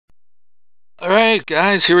Alright,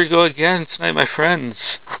 guys, here we go again tonight, my friends.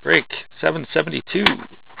 Break 772,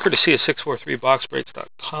 courtesy of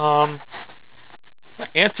 643boxbreaks.com.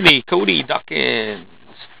 Anthony, Cody, Dawkins,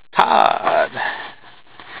 Todd,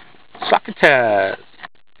 Socrates,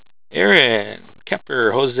 Aaron,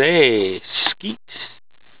 Kepper, Jose, Skeet,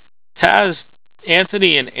 Taz,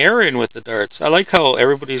 Anthony, and Aaron with the darts. I like how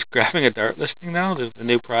everybody's grabbing a dart listing now, the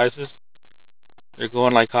new prizes. They're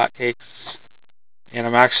going like hotcakes. And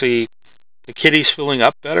the kitty's filling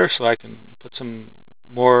up better, so I can put some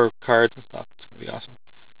more cards and stuff. It's going to be awesome.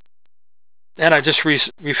 And I just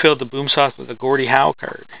refilled the boom sauce with a Gordie Howe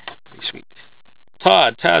card. Pretty sweet.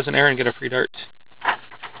 Todd, Taz, and Aaron get a free dart.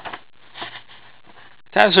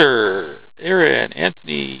 Tazzer, Aaron,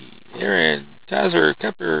 Anthony, Aaron, Tazzer,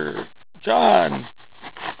 Kepper, John,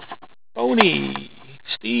 Boney,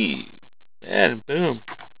 Steve, and boom.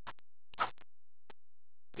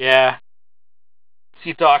 Yeah.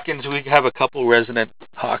 See, Dawkins, we have a couple resident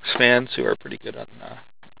Hawks fans who are pretty good on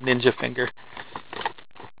Ninja Finger.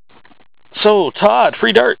 So, Todd,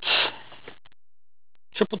 free darts.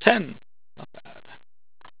 1010. Not bad.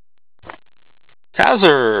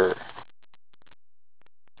 Tazzer.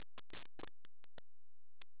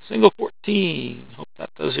 Single 14. Hope that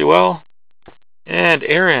does you well. And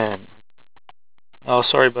Aaron. Oh,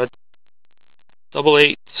 sorry, bud. Double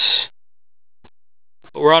 8s.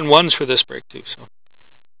 But we're on 1s for this break, too, so.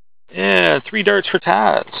 And 3 darts for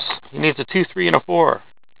Taz. He needs a 2, 3, and a 4.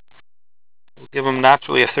 We'll give him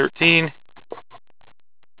naturally a 13.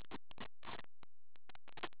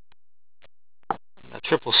 A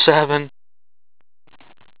 777.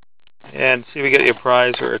 And see if we get you a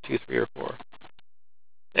prize or a 2, 3, or 4.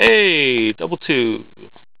 Hey, double 2.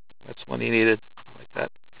 That's one he needed. Like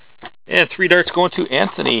that. And 3 darts going to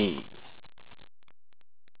Anthony.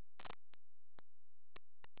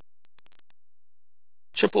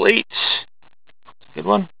 Triple 8. Good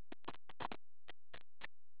one.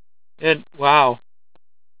 And wow.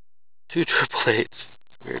 2 triple 8s.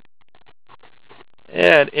 Weird.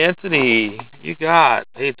 And Anthony, you got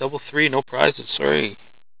double 3, no prizes, sorry.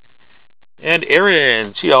 And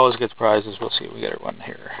Erin, she always gets prizes. We'll see if we get her one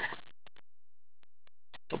here.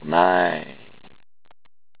 Double 9.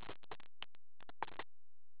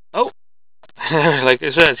 Oh, like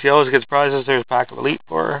I said, she always gets prizes. There's a pack of Elite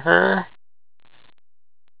for her.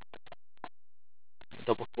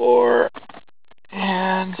 Double 4.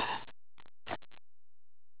 And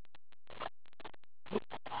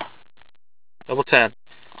double 10.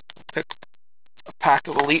 Pick a pack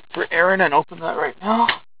of Elite for Aaron and open that right now.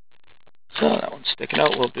 So that one's sticking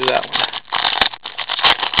out. We'll do that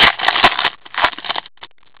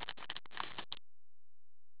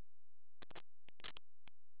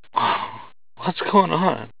one. What's going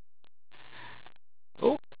on?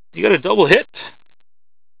 Oh, you got a double hit.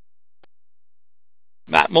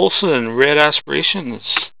 Matt Molson, Red Aspirations.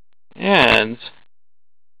 And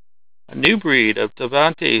a new breed of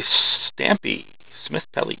Devante Stampy, Smith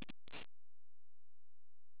Pelly.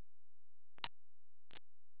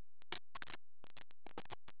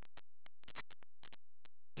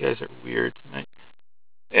 You guys are weird tonight.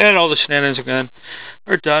 And all the shenanigans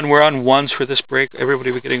are done. We're on 1s for this break.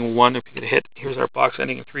 Everybody will be getting 1 if you get a hit. Here's our box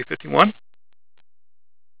ending in 351.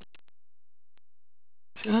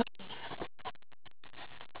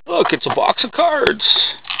 Look, it's a box of cards.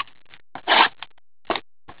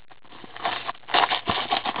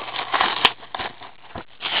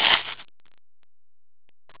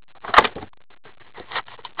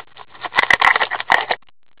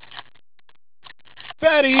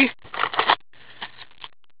 Fatty.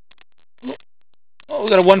 Oh, we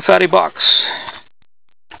got a 1 fatty box.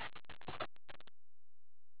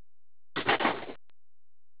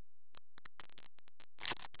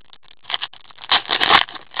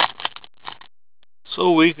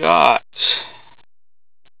 So we got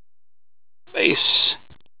base,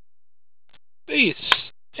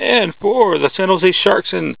 and for the San Jose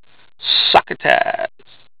Sharks and Socrates,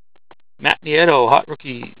 Matt Nieto, Hot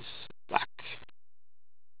Rookies, black.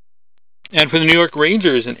 And for the New York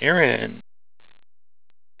Rangers and Aaron,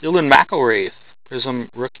 Dylan McElraith, Prism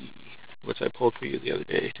Rookie, which I pulled for you the other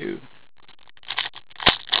day too.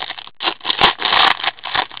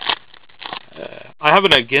 I have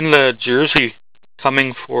an Aginla jersey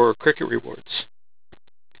coming for Cricket Rewards.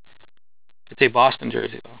 It's a Boston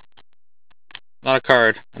jersey, though. Not a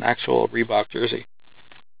card, an actual Reebok jersey.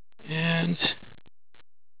 And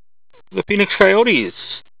the Phoenix Coyotes.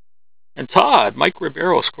 And Todd, Mike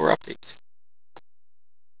Ribeiro, score update.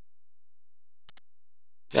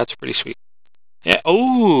 That's pretty sweet. Yeah.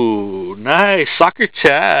 Oh, nice. Soccer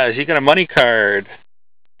Chaz. You got a money card.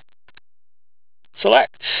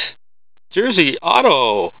 Select. Jersey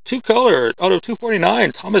auto, 2-color, auto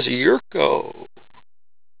 249, Thomas Yurko.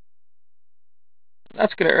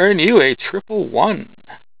 That's going to earn you a 111.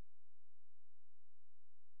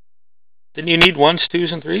 Didn't you need 1s,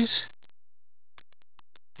 2s, and 3s?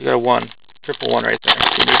 You got a 1. 111 right there.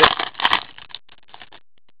 You need it.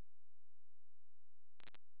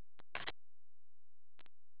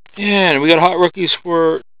 And we got hot rookies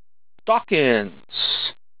for Dawkins.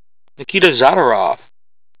 Nikita Zadorov.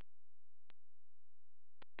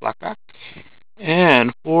 Blackback.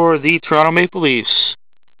 And for the Toronto Maple Leafs.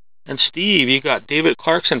 And Steve, you got David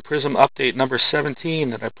Clarkson Prism Update number 17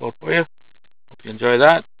 that I pulled for you. Hope you enjoy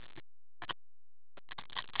that.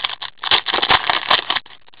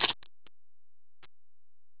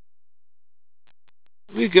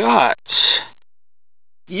 We got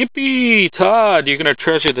Yippee Todd. You're going to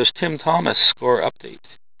treasure this Tim Thomas score update.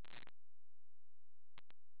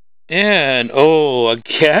 And, oh,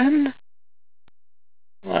 again?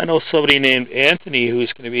 Well, I know somebody named Anthony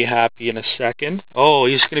who's going to be happy in a second. Oh,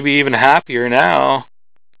 he's going to be even happier now.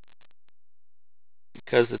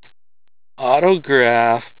 Because it's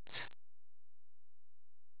autographed.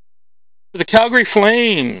 For the Calgary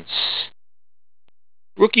Flames.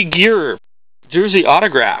 Rookie gear. Jersey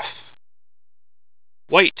autograph.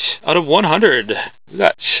 White out of 100. We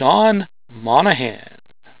got Sean Monahan.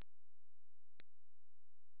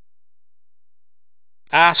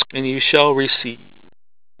 Ask and you shall receive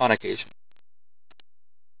on occasion.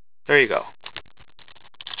 There you go.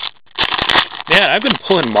 Man, I've been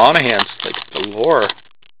pulling Monahans like galore.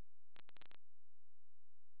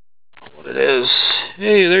 What it is.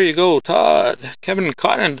 Hey, there you go, Todd. Kevin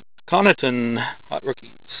Connaughton, hot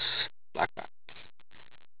rookies. Blackback.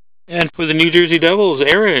 And for the New Jersey Devils,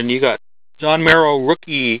 Aaron, you got John Merrill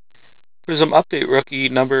rookie, Prism Update rookie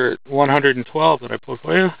number 112 that I pulled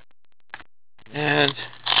for you. And,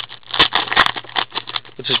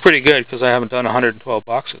 which is pretty good because I haven't done 112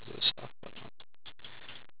 boxes of this stuff.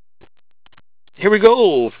 Here we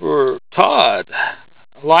go for Todd.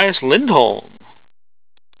 Elias Lindholm,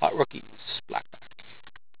 hot rookies, Blackback.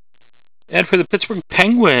 And for the Pittsburgh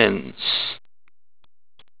Penguins,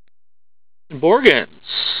 Borgans,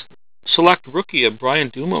 select rookie of Brian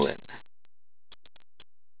Dumoulin.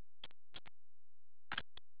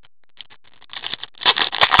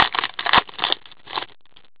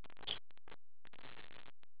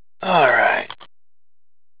 Alright.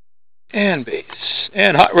 And base.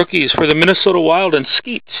 And hot rookies for the Minnesota Wild and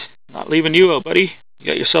Skeet. Not leaving you out, buddy. You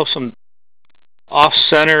got yourself some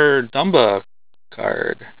off-center Dumba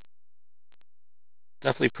card.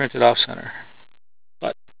 Definitely printed off-center.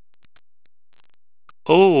 But,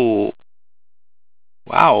 oh,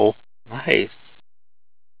 wow, nice.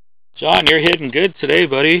 John, you're hitting good today,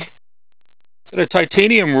 buddy. Got a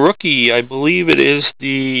titanium rookie. I believe it is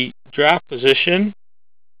the draft position.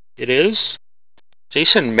 It is.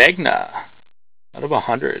 Jason Magna, out of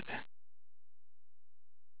 100.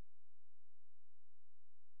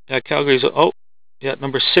 Yeah, Calgary's, oh, yeah,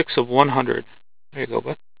 number 6 of 100. There you go,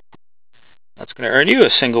 bud. That's going to earn you a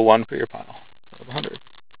single one for your pile. Out of 100.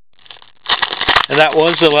 And that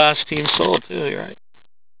was the last team sold, too, you're right.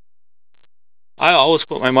 I always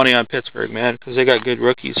put my money on Pittsburgh, man, because they got good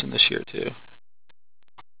rookies in this year, too.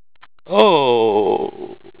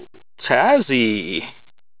 Oh, Tazzy.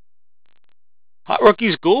 Hot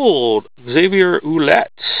Rookies Gold, Xavier Ouellette.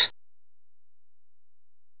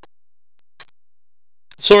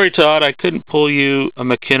 Sorry, Todd, I couldn't pull you a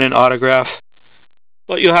McKinnon autograph,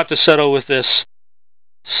 but you'll have to settle with this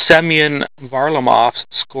Semyon Varlamov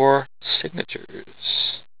score signatures.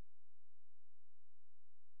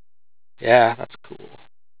 Yeah, that's cool.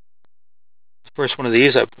 The first one of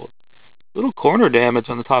these I pulled. Little corner damage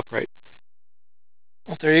on the top right.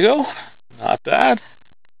 Well, there you go. Not bad.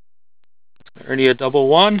 Earn you a double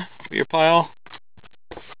one for your pile.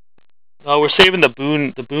 Oh, we're saving the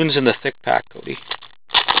boon. The boon's in the thick pack, Cody.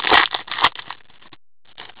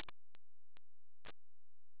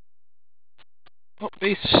 Oh,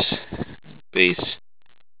 base. Base.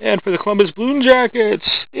 And for the Columbus Boone Jackets,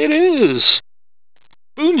 it is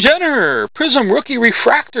Boone Jenner, Prism Rookie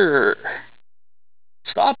Refractor.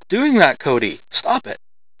 Stop doing that, Cody. Stop it.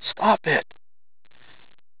 Stop it.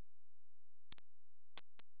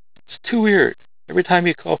 It's too weird. Every time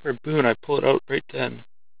you call for Boone, I pull it out right then.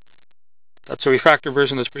 That's a refractor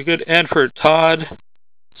version that's pretty good. And for Todd,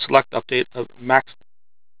 select update of Maxine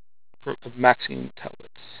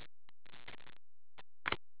Talbot.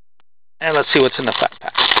 And let's see what's in the fat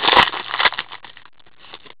pack.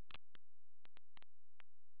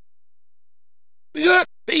 We got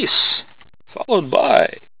base, followed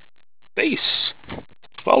by base,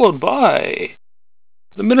 followed by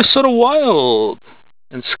The Minnesota Wild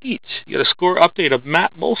and Skeet. You got a score update of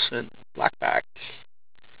Matt Molson, Blackback.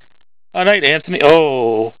 All right, Anthony.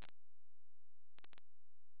 Oh,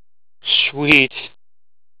 sweet.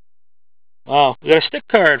 Wow, we got a stick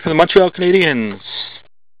card for the Montreal Canadiens.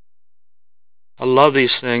 I love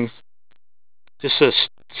these things. Just a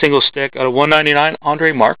single stick out of 199.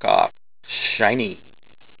 Andre Markov, shiny.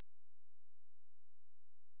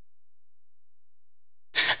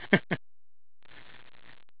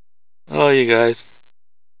 Oh, you guys.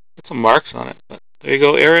 Put some marks on it. But there you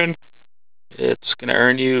go, Aaron. It's going to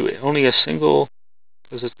earn you only a single,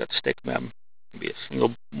 because it's got stick mem. It'll be a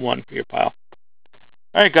single one for your pile.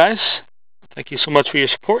 Alright, guys. Thank you so much for your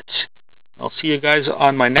support. I'll see you guys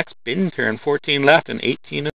on my next bin turn. 14 left and 18